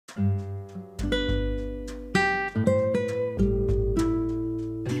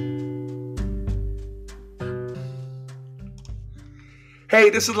Hey,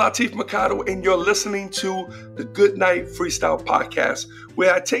 this is Latif Mercado, and you're listening to the Goodnight Freestyle podcast,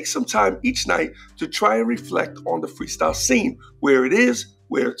 where I take some time each night to try and reflect on the freestyle scene, where it is,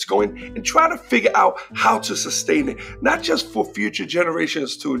 where it's going, and try to figure out how to sustain it, not just for future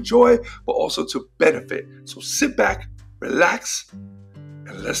generations to enjoy, but also to benefit. So sit back, relax,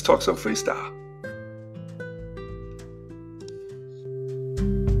 and let's talk some freestyle.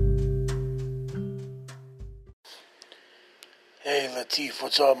 Hey Latif,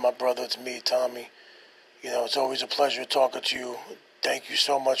 what's up, my brother? It's me, Tommy. It's always a pleasure talking to you. Thank you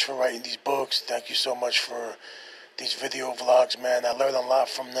so much for writing these books. Thank you so much for these video vlogs, man. I learned a lot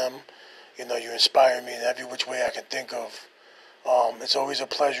from them. You inspire me in every which way I can think of. It's always a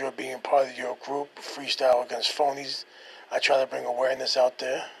pleasure being part of your group, Freestyle Against Phonies. I try to bring awareness out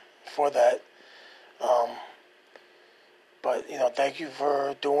there for that. But thank you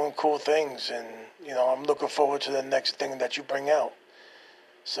for doing cool things, and I'm looking forward to the next thing that you bring out.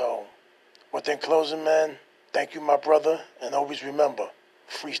 So, within closing, man, thank you, my brother, and always remember,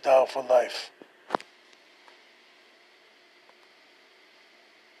 freestyle for life.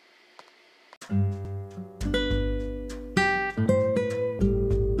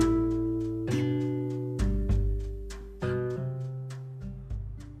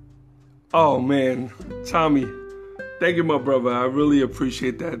 Oh man, Tommy, thank you, my brother. I really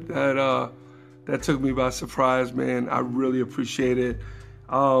appreciate that. That took me by surprise, man. I really appreciate it.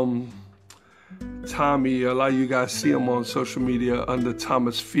 Tommy, a lot of you guys see him on social media under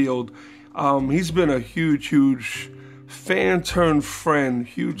Thomas Field. He's been a huge fan turned friend,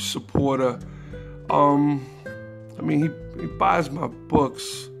 huge supporter. He buys my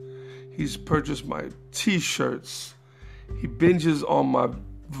books. He's purchased my t-shirts. He binges on my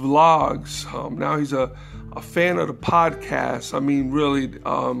vlogs. Now he's a fan of the podcast. Really,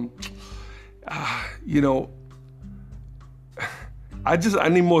 I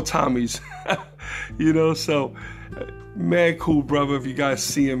need more Tommies, so mad cool brother if you guys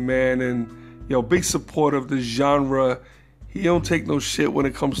see him, man. And, big supporter of the genre. He don't take no shit when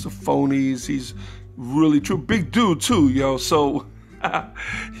it comes to phonies. He's really true. Big dude too, so, but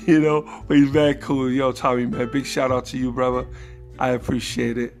he's mad cool. Tommy, man, big shout out to you, brother. I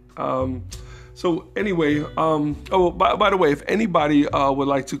appreciate it. So anyway, by the way, if anybody would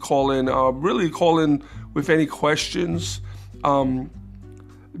like to call in, really call in with any questions,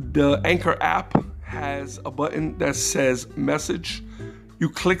 the Anchor app has a button that says message. You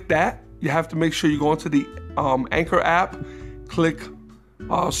click that. You have to make sure you go into the Anchor app, click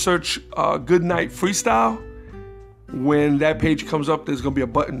search Goodnight Freestyle. When that page comes up, there's gonna be a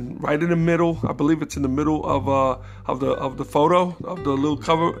button right in the middle. I believe it's in the middle of the photo of the little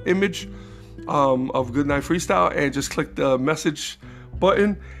cover image of Goodnight Freestyle, and just click the message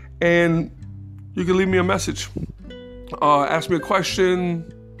button, and you can leave me a message, ask me a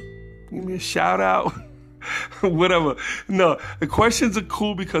question, give me a shout out, whatever. No, the questions are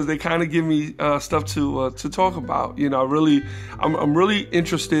cool because they kind of give me stuff to talk about. I'm really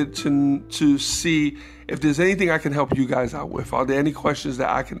interested to see if there's anything I can help you guys out with. Are there any questions that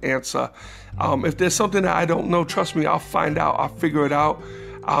I can answer? If there's something that I don't know, trust me, I'll find out. I'll figure it out.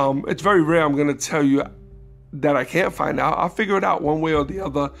 It's very rare I'm going to tell you that I can't find out. I'll figure it out one way or the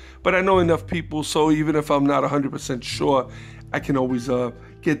other. But I know enough people, so even if I'm not 100% sure, I can always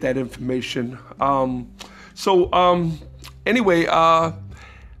get that information. Anyway,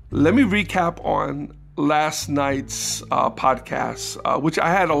 let me recap on last night's podcast, which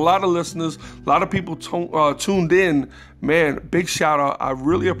I had a lot of listeners, a lot of people tuned in. Man, big shout out. I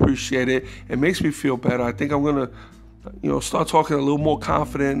really appreciate it. It makes me feel better. I think I'm going to start talking a little more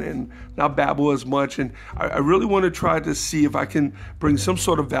confident and not babble as much. And I really want to try to see if I can bring some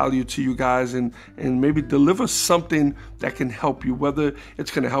sort of value to you guys and maybe deliver something that can help you, whether it's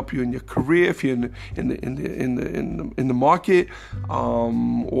going to help you in your career, if you're in the market,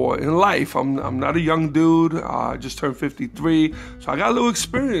 or in life. I'm not a young dude. I just turned 53, so I got a little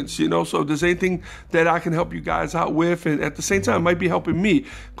experience, so if there's anything that I can help you guys out with, and at the same time it might be helping me,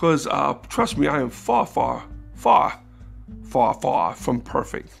 because trust me, I am far from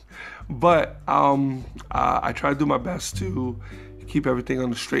perfect, but I try to do my best to keep everything on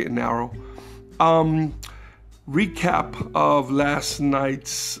the straight and narrow. Recap of last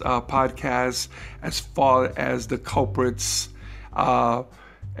night's podcast as far as the culprits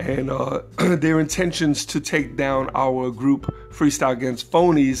and their intentions to take down our group Freestyle Against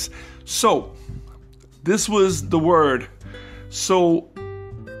Phonies. So this was the word. So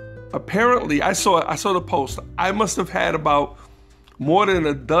apparently, I saw the post. I must have had about more than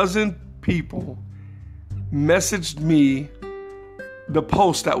a dozen people messaged me the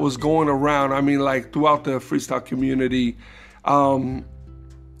post that was going around. Throughout the freestyle community,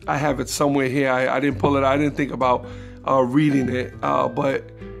 I have it somewhere here. I didn't pull it. I didn't think about reading it. But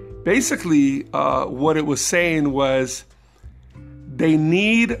basically, what it was saying was this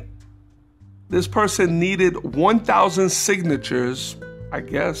person needed 1,000 signatures, I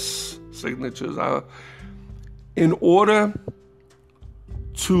guess, in order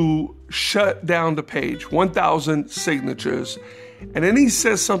to shut down the page. 1,000 signatures. And then he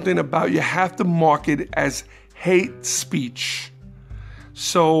says something about you have to mark it as hate speech.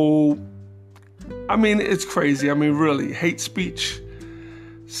 So, I mean, it's crazy. I mean, really, hate speech.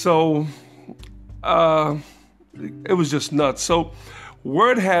 So, it was just nuts. So,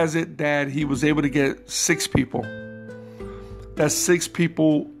 word has it that he was able to get 6 people. That 6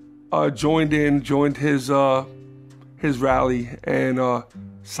 people joined his rally and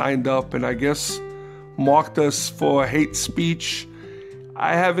signed up, and I guess marked us for hate speech.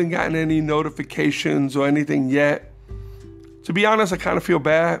 I haven't gotten any notifications or anything yet. To be honest, I kind of feel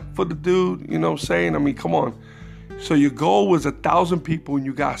bad for the dude, you know what I'm saying? I mean, come on. So your goal was 1,000 people and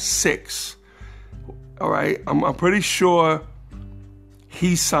you got 6. All right, I'm pretty sure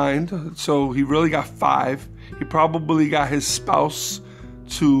he signed, so he really got 5. He probably got his spouse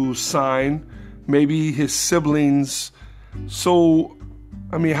to sign, maybe his siblings. So,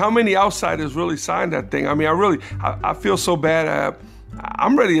 I mean, how many outsiders really signed that thing? I mean, I feel so bad.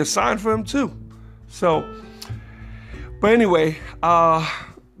 I'm ready to sign for him too. So, but anyway,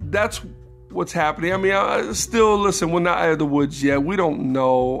 that's what's happening. I mean, still, listen, we're not out of the woods yet. We don't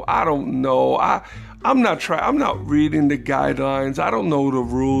know. I don't know. I'm not reading the guidelines. I don't know the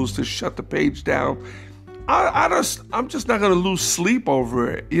rules to shut the page down. I'm just not gonna lose sleep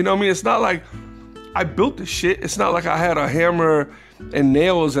over it. You know what I mean? It's not like I built this shit. It's not like I had a hammer and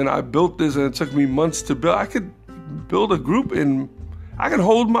nails and I built this and it took me months to build. I could build a group and I can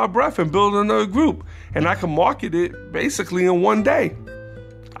hold my breath and build another group, and I can market it basically in one day.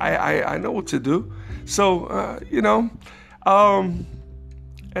 I know what to do. So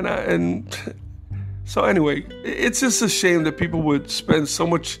so anyway, it's just a shame that people would spend so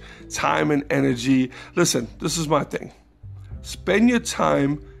much time and energy. Listen, this is my thing. Spend your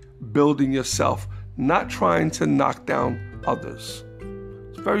time building yourself, not trying to knock down others.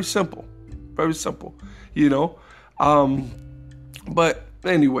 It's very simple, you know. But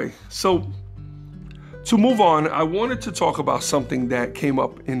anyway, so to move on, I wanted to talk about something that came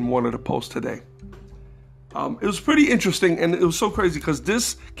up in one of the posts today. It was pretty interesting, and it was so crazy because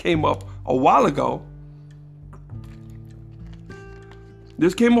this came up a while ago. I'm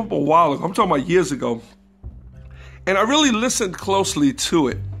talking about years ago. And I really listened closely to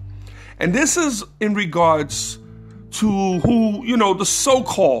it. And this is in regards to who, you know, the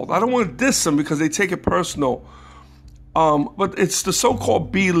so-called, I don't want to diss them because they take it personal. But it's the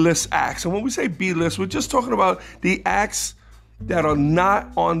so-called B-list acts. And when we say B-list, we're just talking about the acts that are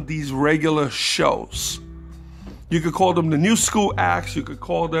not on these regular shows. You could call them the new school acts. You could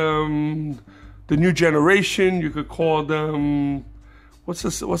call them the new generation. You could call them,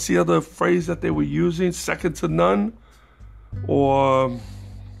 what's the other phrase that they were using? Second to none? Or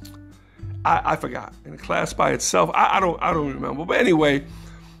I forgot. In a class by itself. I don't remember. But anyway,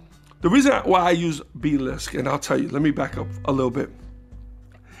 the reason why I use B-list, and I'll tell you, let me back up a little bit.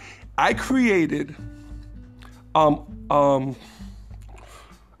 I created a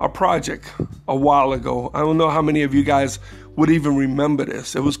project a while ago. I don't know how many of you guys would even remember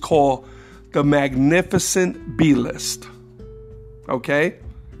this. It was called the Magnificent B-List. Okay?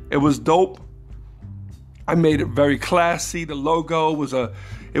 It was dope. I made it very classy. The logo was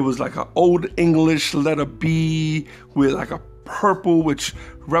like an old English letter B with like a purple, which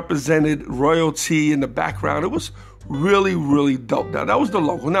represented royalty in the background. It was really, really dope. Now, that was the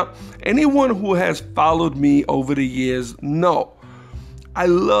logo. Now, anyone who has followed me over the years know I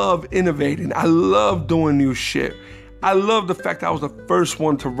love innovating. I love doing new shit. I love the fact that I was the first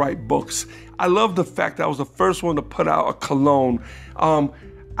one to write books. I love the fact that I was the first one to put out a cologne.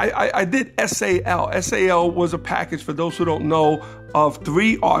 I did SAL. SAL was a package, for those who don't know, of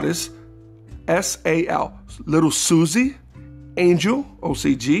 3 artists. SAL. Little Susie, Angel,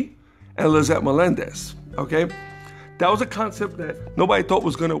 OCG, and Lizette Melendez. Okay? That was a concept that nobody thought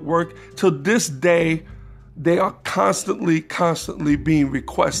was going to work. To this day, they are constantly being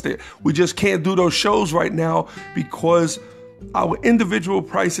requested. We just can't do those shows right now because our individual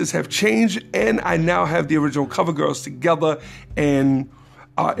prices have changed, and I now have the original cover girls together, and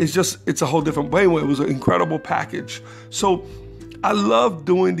it's a whole different way. It was an incredible package. So I love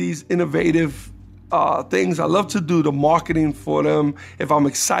doing these innovative things. I love to do the marketing for them. If I'm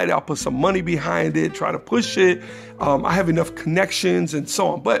excited, I'll put some money behind it, try to push it. I have enough connections and so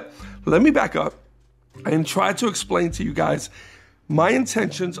on. But let me back up and try to explain to you guys my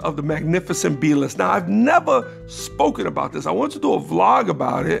intentions of the Magnificent B-List. Now, I've never spoken about this. I wanted to do a vlog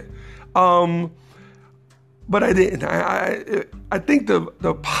about it, but I didn't. I think the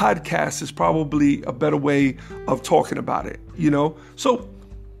podcast is probably a better way of talking about it, So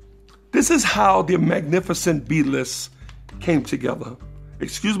this is how the Magnificent B-List came together.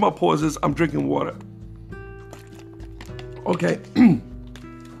 Excuse my pauses. I'm drinking water. Okay.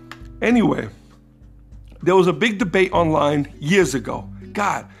 Anyway, there was a big debate online years ago.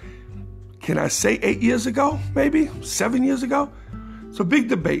 God, can I say 8 years ago? Maybe 7 years ago? It's a big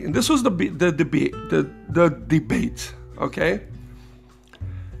debate, and this was the debate. Okay.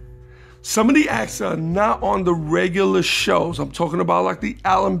 Some of the acts are not on the regular shows. I'm talking about like the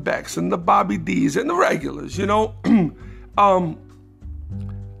Alan Becks and the Bobby D's and the regulars.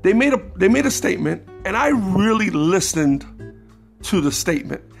 They made a statement, and I really listened to the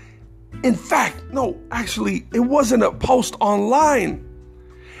statement. In fact, no, actually, it wasn't a post online.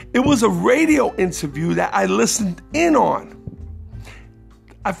 It was a radio interview that I listened in on.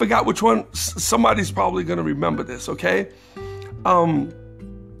 I forgot which one. Somebody's probably going to remember this, okay? And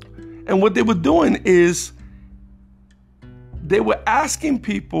what they were doing is they were asking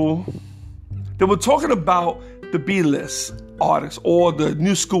people, they were talking about the B-list artists or the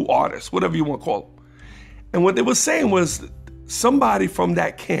new school artists, whatever you want to call them. And what they were saying was somebody from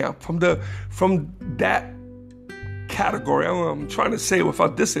that camp, from that category. I'm trying to say it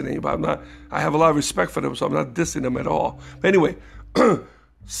without dissing anybody. I have a lot of respect for them, so I'm not dissing them at all. But anyway,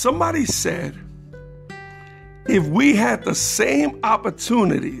 somebody said, if we had the same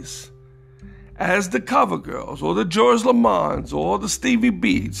opportunities as the Cover Girls or the George Lamonts or the Stevie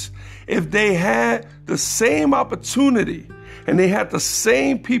Beats, if they had the same opportunity and they had the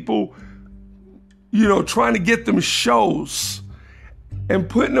same people, trying to get them shows and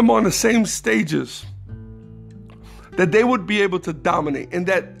putting them on the same stages, that they would be able to dominate, and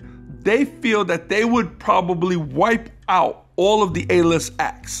that they feel that they would probably wipe out all of the A-list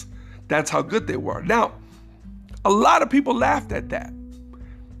acts. That's how good they were. Now, a lot of people laughed at that.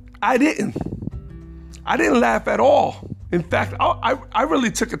 I didn't laugh at all. In fact, I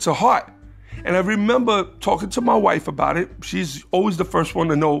really took it to heart. And I remember talking to my wife about it. She's always the first one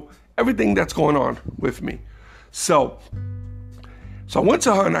to know everything that's going on with me. So I went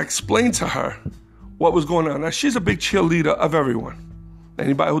to her and I explained to her what was going on. Now, she's a big cheerleader of everyone.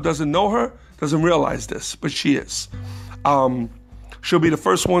 Anybody who doesn't know her doesn't realize this, but she is. She'll be the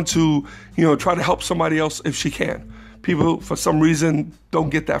first one to, try to help somebody else if she can. People, for some reason, don't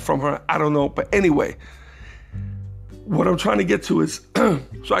get that from her. I don't know. But anyway, what I'm trying to get to is,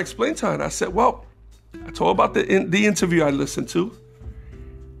 so I explained to her and I said, well, I told her about the interview I listened to.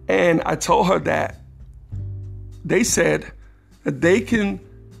 And I told her that they said that they can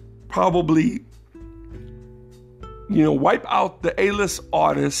probably, wipe out the A-list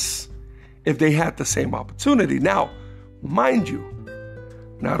artists if they had the same opportunity. Now, mind you,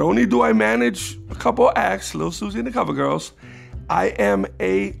 not only do I manage a couple of acts, Lil Susie and the Cover Girls, I am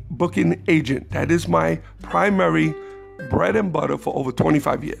a booking agent. That is my primary bread and butter for over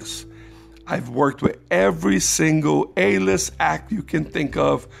 25 years. I've worked with every single A-list act you can think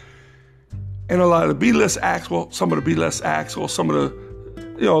of, and a lot of the B-list acts, well, some of the B-list acts, or some of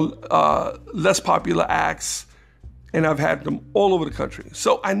the, less popular acts, and I've had them all over the country.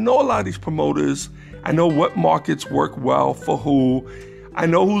 So I know a lot of these promoters. I know what markets work well for who. I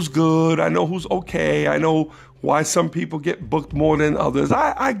know who's good. I know who's okay. I know why some people get booked more than others.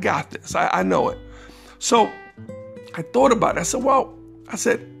 I got this. I know it. So I thought about it. I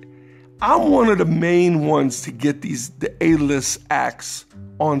said, I'm one of the main ones to get the A-list acts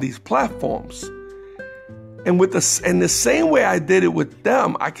on these platforms. And in the same way I did it with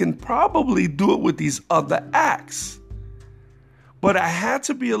them, I can probably do it with these other acts. But I had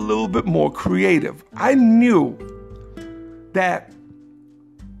to be a little bit more creative. I knew that,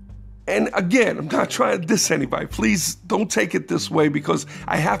 and again, I'm not trying to diss anybody. Please don't take it this way, because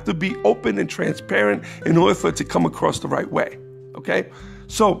I have to be open and transparent in order for it to come across the right way, okay?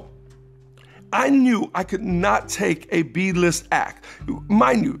 So I knew I could not take a B-list act.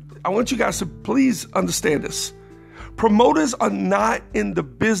 Mind you, I want you guys to please understand this. Promoters are not in the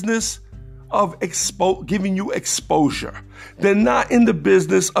business of giving you exposure. They're not in the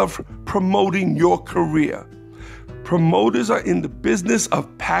business of promoting your career. Promoters are in the business of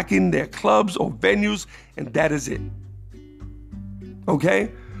packing their clubs or venues, and that is it. Okay?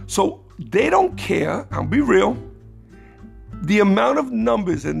 So they don't care, I'll be real. The amount of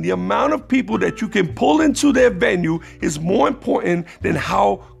numbers and the amount of people that you can pull into their venue is more important than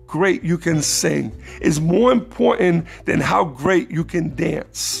how great you can sing. Is more important than how great you can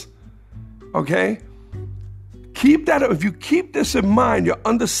dance. Okay? keep that, if you keep this in mind, you'll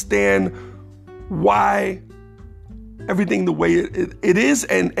understand why everything the way it is,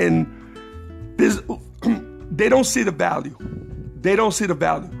 and there's, they don't see the value. They don't see the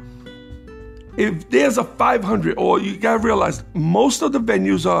value. If there's a 500, or you gotta realize most of the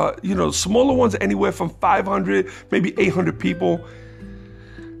venues are, smaller ones anywhere from 500, maybe 800 people.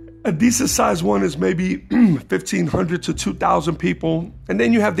 A decent sized one is maybe 1,500 to 2,000 people. And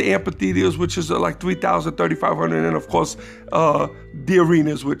then you have the amphitheaters, which is like 3,000, 3,500. And then of course, the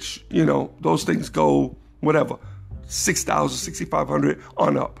arenas, which, those things go whatever, 6,000, 6,500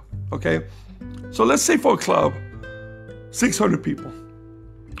 on up, okay? So let's say for a club, 600 people,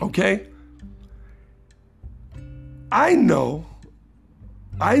 okay? I know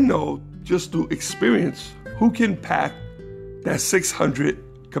just through experience who can pack that 600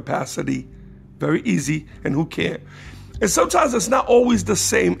 capacity very easy and who can't. And sometimes it's not always the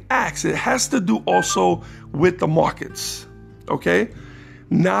same acts. It has to do also with the markets, okay?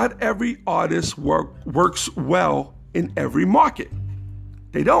 Not every artist works well in every market.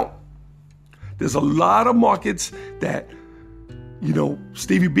 They don't. There's a lot of markets that,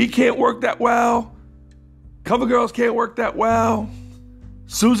 Stevie B can't work that well. Cover Girls can't work that well.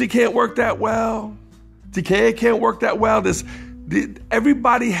 Susie can't work that well. TK can't work that well.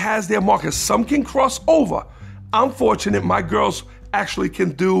 Everybody has their market. Some can cross over. I'm fortunate my girls actually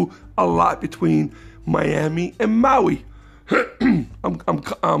can do a lot between Miami and Maui.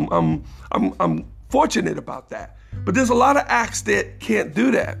 I'm fortunate about that. But there's a lot of acts that can't do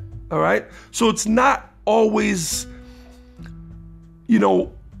that. All right. So it's not always,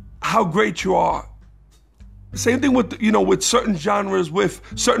 how great you are. Same thing with, with certain genres, with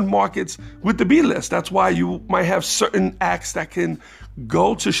certain markets, with the B-list. That's why you might have certain acts that can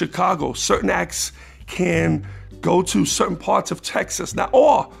go to Chicago. Certain acts can go to certain parts of Texas. Not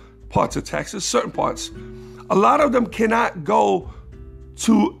all parts of Texas, certain parts. A lot of them cannot go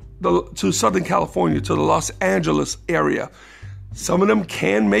to Southern California, to the Los Angeles area. Some of them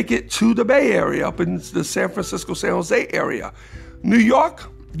can make it to the Bay Area, up in the San Francisco, San Jose area. New York,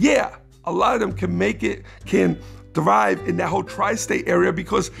 yeah. A lot of them can thrive in that whole tri-state area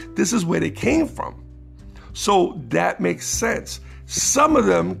because this is where they came from. So that makes sense. Some of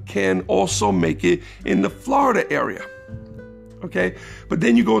them can also make it in the Florida area, okay? But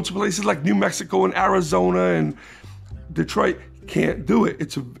then you go into places like New Mexico and Arizona and Detroit, can't do it.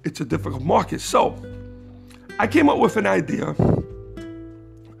 It's a difficult market. So I came up with an idea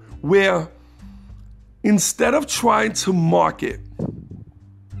where instead of trying to market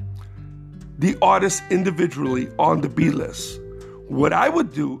the artists individually on the B-list, what I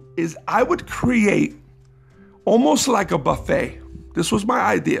would do is I would create almost like a buffet. This was my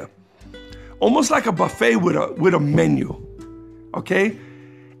idea. Almost like a buffet with a menu, okay?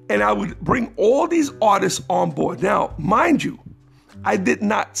 And I would bring all these artists on board. Now, mind you, I did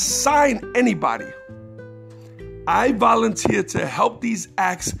not sign anybody. I volunteered to help these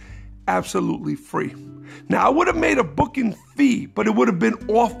acts absolutely free. Now, I would have made a booking fee, but it would have been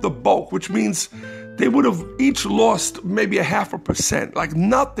off the bulk, which means they would have each lost maybe 0.5%, like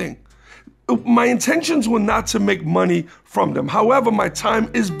nothing. My intentions were not to make money from them. However, my time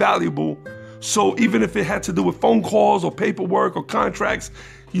is valuable. So even if it had to do with phone calls or paperwork or contracts,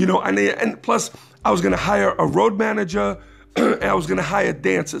 and plus I was going to hire a road manager and I was going to hire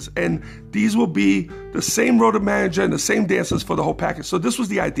dancers. And these will be the same road manager and the same dancers for the whole package. So this was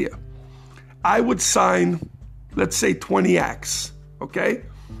the idea. I would sign, let's say 20 acts, okay?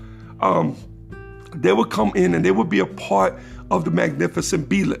 They would come in and they would be a part of the magnificent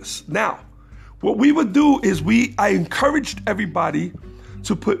B-list. Now, what we would do is I encouraged everybody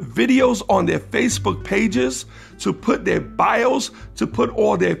to put videos on their Facebook pages, to put their bios, to put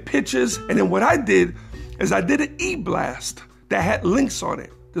all their pictures. And then what I did is I did an e-blast that had links on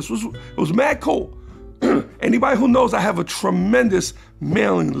it. It was mad cool. Anybody who knows, I have a tremendous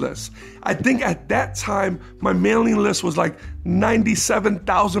mailing list. I think at that time, my mailing list was like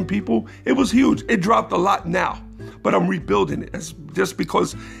 97,000 people. It was huge. It dropped a lot now, but I'm rebuilding it. Just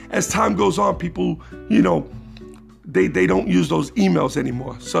because as time goes on, people, they don't use those emails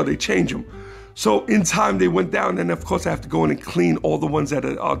anymore, so they change them. So in time, they went down, and of course, I have to go in and clean all the ones that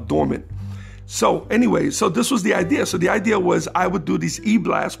are dormant. So anyway, so this was the idea. So the idea was I would do these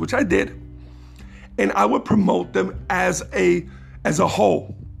e-blasts, which I did, and I would promote them as a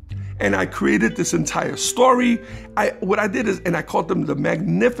whole. And I created this entire story. What I did is, and I called them the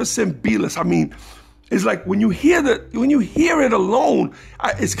Magnificent B-List. I mean, it's like when you hear it alone,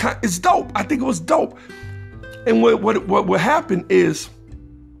 it's dope. I think it was dope. And what happened is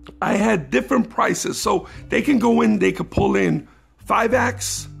I had different prices. So they can go in, they could pull in 5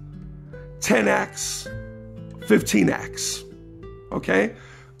 acts, 10 acts, 15 acts, okay?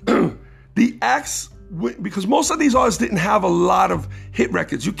 The acts, because most of these artists didn't have a lot of hit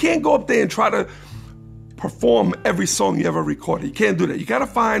records. You can't go up there and try to perform every song you ever recorded. You can't do that. You gotta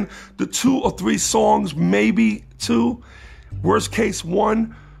find the 2 or 3 songs, maybe 2, worst case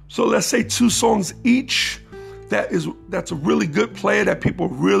 1. So let's say 2 songs each. That's a really good player that people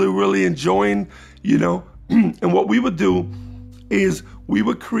really, really enjoying, you know? And what we would do is we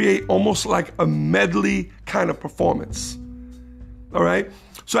would create almost like a medley kind of performance, all right?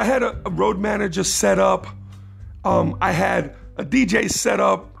 So I had a road manager set up. I had a DJ set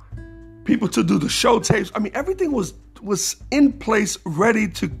up, people to do the show tapes. I mean, everything was in place, ready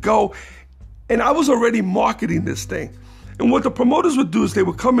to go. And I was already marketing this thing. And what the promoters would do is they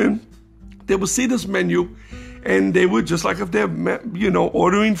would come in, they would see this menu, and they would, just like if they're, you know,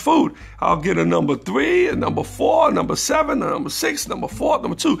 ordering food, I'll get a number 3, a number 4, a number 7, a number 6, number 4,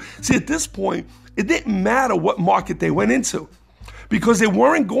 number 2. See, at this point, it didn't matter what market they went into because they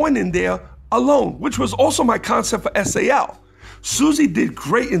weren't going in there alone, which was also my concept for SAL. Susie did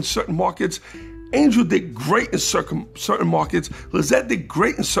great in certain markets. Angel did great in certain markets. Lizette did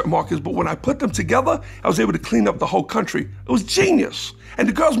great in certain markets. But when I put them together, I was able to clean up the whole country. It was genius. And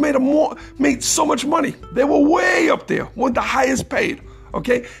the girls made so much money. They were way up there, one of the highest paid,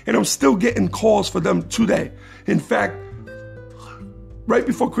 okay? And I'm still getting calls for them today. In fact, right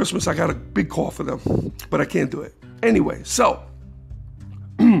before Christmas, I got a big call for them, but I can't do it. Anyway, so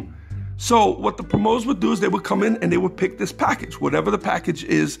what the promoters would do is they would come in and they would pick this package, whatever the package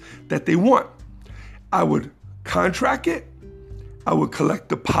is that they want. I would contract it. I would collect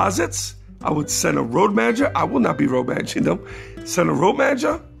deposits. I would send a road manager. I will not be road managing them. Send a road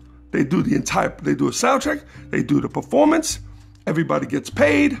manager. They do a sound check. They do the performance. Everybody gets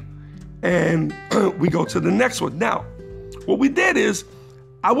paid. And we go to the next one. Now, what we did is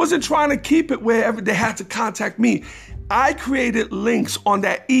I wasn't trying to keep it wherever they had to contact me. I created links on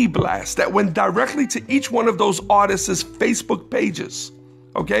that e-blast that went directly to each one of those artists' Facebook pages.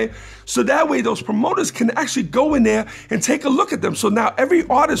 Okay, so that way those promoters can actually go in there and take a look at them. So now every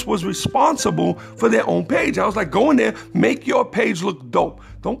artist was responsible for their own page. I was like, go in there, make your page look dope.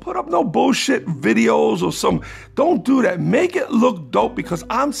 Don't put up no bullshit videos or don't do that. Make it look dope because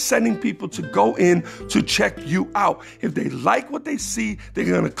I'm sending people to go in to check you out. If they like what they see, they're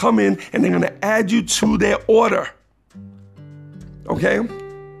gonna come in and they're gonna add you to their order. Okay,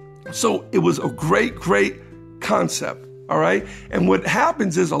 so it was a great, great concept. All right. And what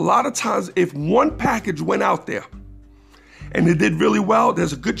happens is a lot of times if one package went out there and it did really well,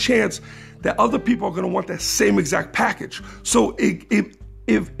 there's a good chance that other people are going to want that same exact package. So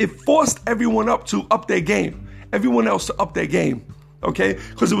it forced everyone to up their game, everyone else to up their game. Okay.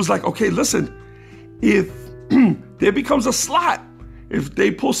 Because it was like, okay, listen, if there becomes a slot, if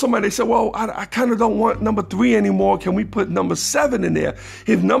they pull somebody, they say, well, I kind of don't want number 3 anymore. Can we put number 7 in there?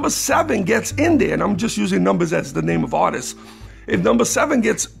 If number 7 gets in there, and I'm just using numbers as the name of artists, if number 7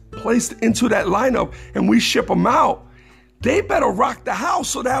 gets placed into that lineup and we ship them out, they better rock the house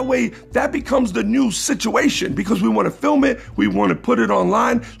so that way that becomes the new situation because we want to film it, we want to put it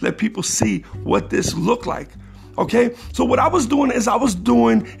online, let people see what this looked like. Okay, so what I was doing is I was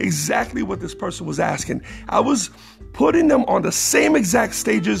doing exactly what this person was asking. I was putting them on the same exact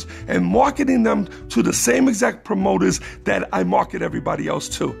stages and marketing them to the same exact promoters that I market everybody else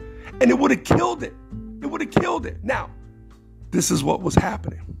to. And it would have killed it. It would have killed it. Now, this is what was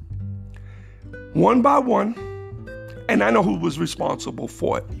happening. One by one, and I know who was responsible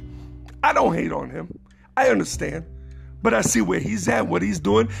for it. I don't hate on him. I understand. But I see where he's at, what he's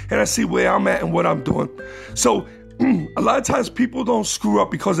doing, and I see where I'm at and what I'm doing. So a lot of times people don't screw up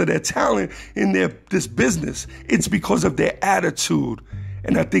because of their talent in this business. It's because of their attitude.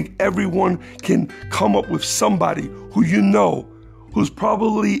 And I think everyone can come up with somebody who you know who's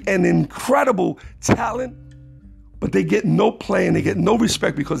probably an incredible talent, but they get no play and they get no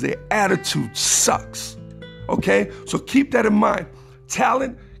respect because their attitude sucks. Okay? So keep that in mind.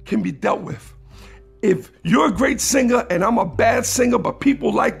 Talent can be dealt with. If you're a great singer and I'm a bad singer, but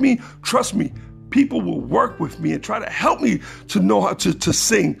people like me, trust me, people will work with me and try to help me to know how to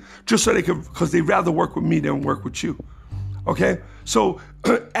sing just so they can, because they'd rather work with me than work with you. Okay? So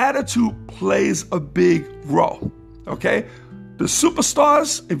attitude plays a big role. Okay? The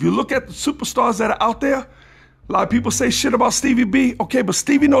superstars, if you look at the superstars that are out there, a lot of people say shit about Stevie B. Okay, but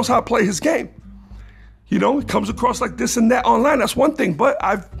Stevie knows how to play his game. You know, it comes across like this and that online. That's one thing, but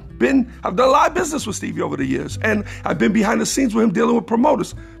I've done a lot of business with Stevie over the years, and I've been behind the scenes with him dealing with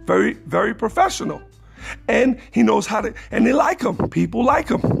promoters. Very, very professional. And he knows how to, and they like him. People like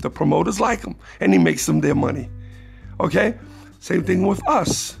him. The promoters like him, and he makes them their money. Okay? Same thing with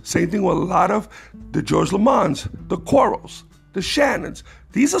us. Same thing with a lot of the George Lamonts, the Quarles, the Shannons.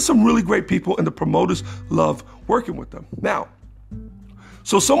 These are some really great people, and the promoters love working with them. Now,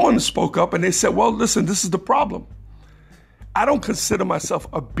 so someone spoke up and they said, well, listen, this is the problem. I don't consider myself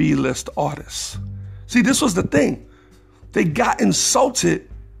a B-list artist. See, this was the thing. They got insulted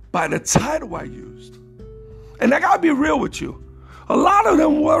by the title I used. And I gotta be real with you. A lot of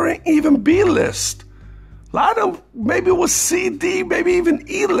them weren't even B-list. A lot of them maybe was CD, maybe even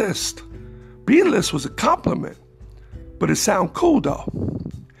E-list. B-list was a compliment, but it sound cool though.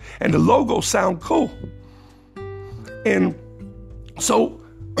 And the logo sound cool. And so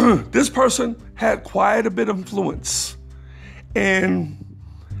this person had quite a bit of influence. And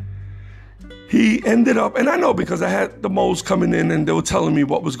he ended up, and I know because I had the moles coming in and they were telling me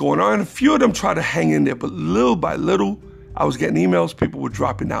what was going on. And a few of them tried to hang in there, but little by little, I was getting emails, people were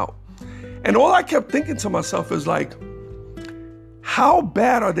dropping out. And all I kept thinking to myself is like, how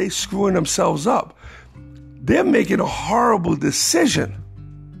bad are they screwing themselves up? They're making a horrible decision.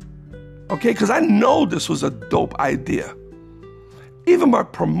 Okay, because I know this was a dope idea. Even my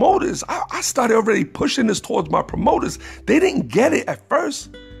promoters, I started already pushing this towards my promoters. They didn't get it at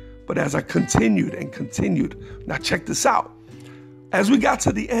first, but as I continued and continued, now check this out. As we got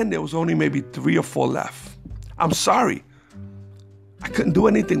to the end, there was only maybe 3 or 4 left. I'm sorry. I couldn't do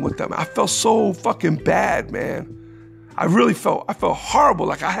anything with them. I felt so fucking bad, man. I felt horrible.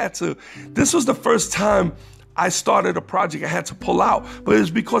 Like this was the first time I started a project I had to pull out, but it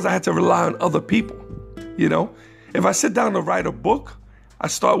was because I had to rely on other people, you know? If I sit down to write a book, I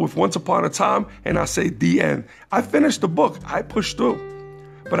start with Once Upon a Time and I say the end. I finished the book, I pushed through,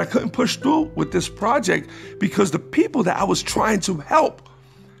 but I couldn't push through with this project because the people that I was trying to help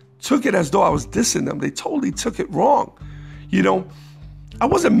took it as though I was dissing them. They totally took it wrong. You know, I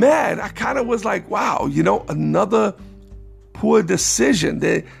wasn't mad. I kind of was like, wow, you know, another poor decision.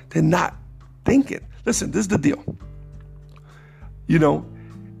 They're not thinking. Listen, this is the deal. You know,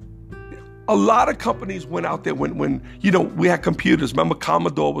 a lot of companies went out there when you know, we had computers. Remember,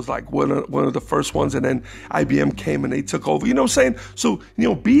 Commodore was like one of the first ones, and then IBM came and they took over. You know what I'm saying? So, you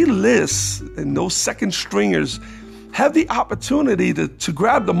know, B-lists and those second stringers have the opportunity to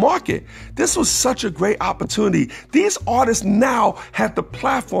grab the market. This was such a great opportunity. These artists now had the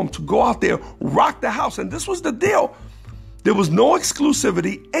platform to go out there, rock the house. And this was the deal. There was no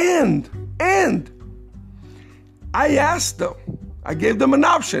exclusivity, and I asked them, I gave them an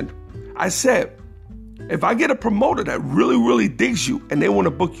option. I said, if I get a promoter that really, really digs you and they want to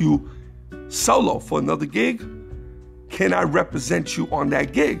book you solo for another gig, can I represent you on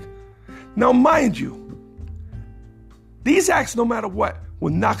that gig? Now, mind you, these acts, no matter what, were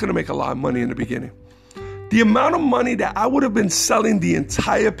not going to make a lot of money in the beginning. The amount of money that I would have been selling the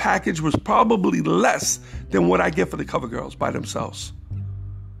entire package was probably less than what I get for the cover girls by themselves.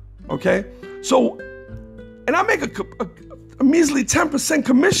 Okay? So, and I make a measly 10%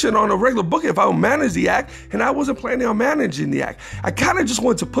 commission on a regular booking if I would manage the act, and I wasn't planning on managing the act. I kind of just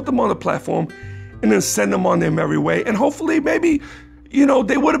wanted to put them on the platform and then send them on their merry way, and hopefully maybe, you know,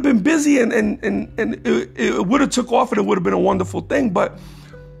 they would have been busy and it would have took off and it would have been a wonderful thing. But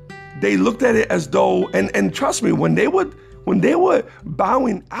they looked at it as though, and trust me, when they were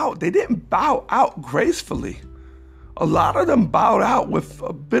bowing out, they didn't bow out gracefully. A lot of them bowed out with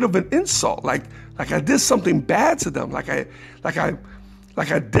a bit of an insult, like I did something bad to them, like I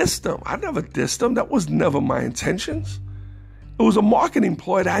dissed them. I never dissed them. That was never my intentions. It was a marketing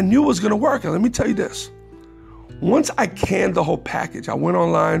ploy that I knew was going to work. And let me tell you this. Once I canned the whole package, I went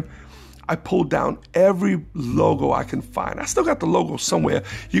online, I pulled down every logo I can find. I still got the logo somewhere.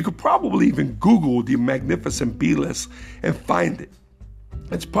 You could probably even Google the Magnificent B-List and find it.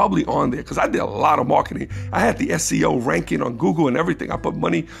 It's probably on there because I did a lot of marketing. I had the SEO ranking on Google and everything. I put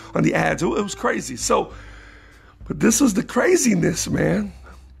money on the ads. It was crazy. So, but this was the craziness, man.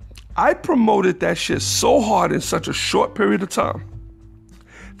 I promoted that shit so hard in such a short period of time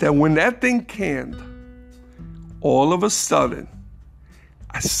that when that thing canned, all of a sudden,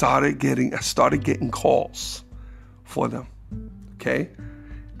 I started getting calls for them. Okay?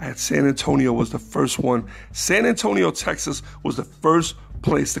 San Antonio was the first one. San Antonio, Texas was the first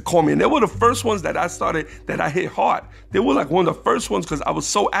place to call me. And they were the first ones that I hit hard. They were like one of the first ones because I was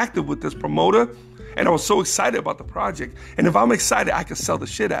so active with this promoter and I was so excited about the project. And if I'm excited, I can sell the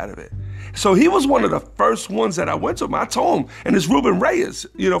shit out of it. So he was one of the first ones that I went to. I told him, and it's Ruben Reyes,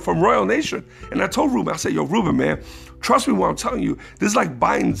 you know, from Royal Nation. And I told Ruben, I said, yo, Ruben, man, trust me when I'm telling you, this is like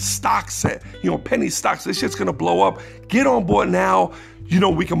buying stocks at, penny stocks. This shit's gonna blow up. Get on board now. You know,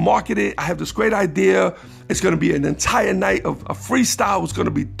 we can market it. I have this great idea. It's going to be an entire night of freestyle. It's going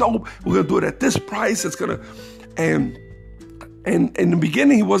to be dope. We're going to do it at this price. And And in the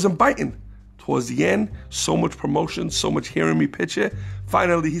beginning, he wasn't biting. Towards the end, so much promotion, so much hearing me pitch it.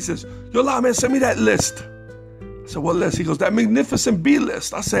 Finally, he says, yo, La, man, send me that list. I said, what list? He goes, that Magnificent B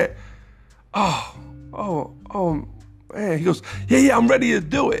list. I said, oh, man. He goes, yeah, I'm ready to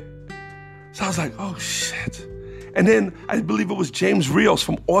do it. So I was like, oh, shit. And then I believe it was James Rios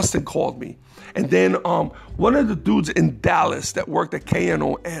from Austin called me. And then one of the dudes in Dallas that worked at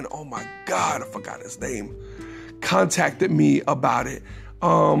KNON, oh my God, I forgot his name, contacted me about it.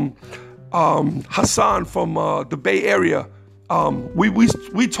 Hassan from the Bay Area,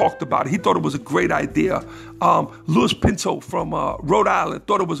 we talked about it. He thought it was a great idea. Louis Pinto from Rhode Island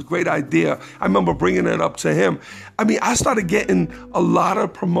thought it was a great idea. I remember bringing it up to him. I mean, I started getting a lot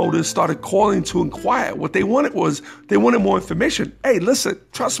of promoters started calling to inquire. What they wanted was, they wanted more information. Hey, listen,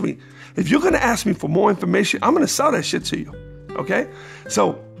 trust me. If you're going to ask me for more information, I'm going to sell that shit to you. Okay?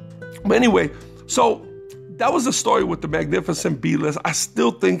 So, but anyway, so that was the story with the Magnificent B list. I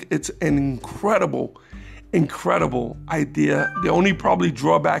still think it's an incredible idea. The only probably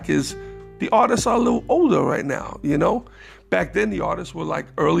drawback is the artists are a little older right now, you know? Back then, the artists were like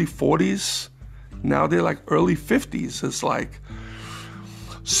early 40s. Now they're like early 50s. It's like,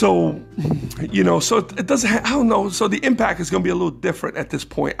 so, you know, so it doesn't, I don't know. So the impact is going to be a little different at this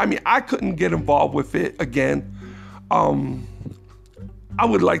point. I mean, I couldn't get involved with it again. I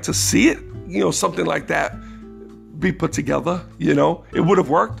would like to see it, you know, something like that be put together, you know? It would have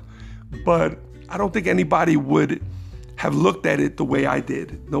worked, but I don't think anybody would have looked at it the way I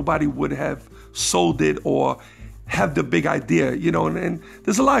did. Nobody would have sold it or have the big idea, you know, and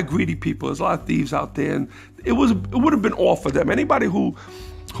there's a lot of greedy people. There's a lot of thieves out there, and it would have been all for them. Anybody who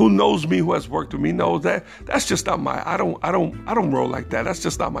knows me, who has worked with me, knows that that's just not my, I don't roll like that. That's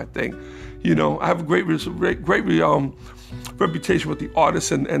just not my thing. You know, I have a great reputation with the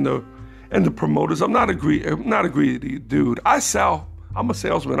artists and the promoters. I'm not a greedy dude. I sell. I'm a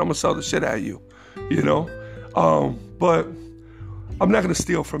salesman. I'm gonna sell the shit out of you, you know. But I'm not gonna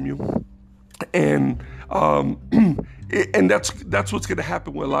steal from you, and that's what's gonna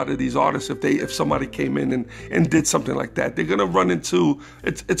happen with a lot of these artists. If somebody came in and did something like that, they're gonna run into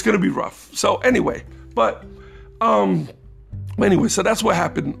it's gonna be rough. So anyway, so that's what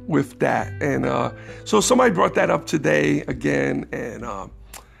happened with that, and so somebody brought that up today again, and I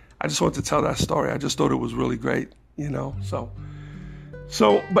just wanted to tell that story. I just thought it was really great, you know. So,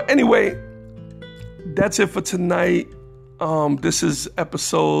 but anyway, that's it for tonight. This is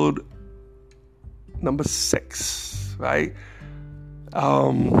episode number 6, right?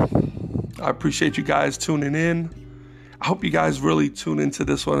 I appreciate you guys tuning in. I hope you guys really tune into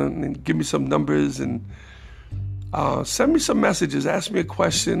this one and give me some numbers and send me some messages. Ask me a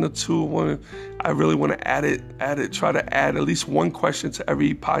question or two. I really want to add it. Try to add at least one question to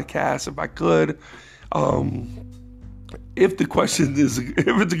every podcast if I could. If the question if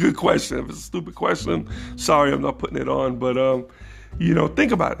it's a good question. If it's a stupid question, sorry, I'm not putting it on. But you know,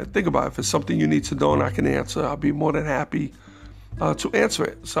 think about it. If it's something you need to know and I can answer, I'll be more than happy to answer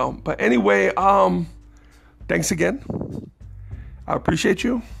it. So, but anyway, thanks again. I appreciate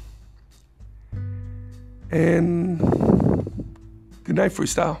you. And good night,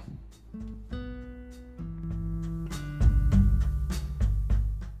 Freestyle.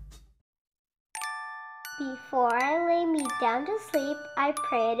 Before I lay me down to sleep, I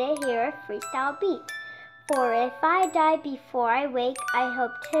pray to hear a freestyle beat. For if I die before I wake, I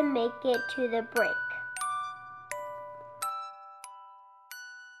hope to make it to the break.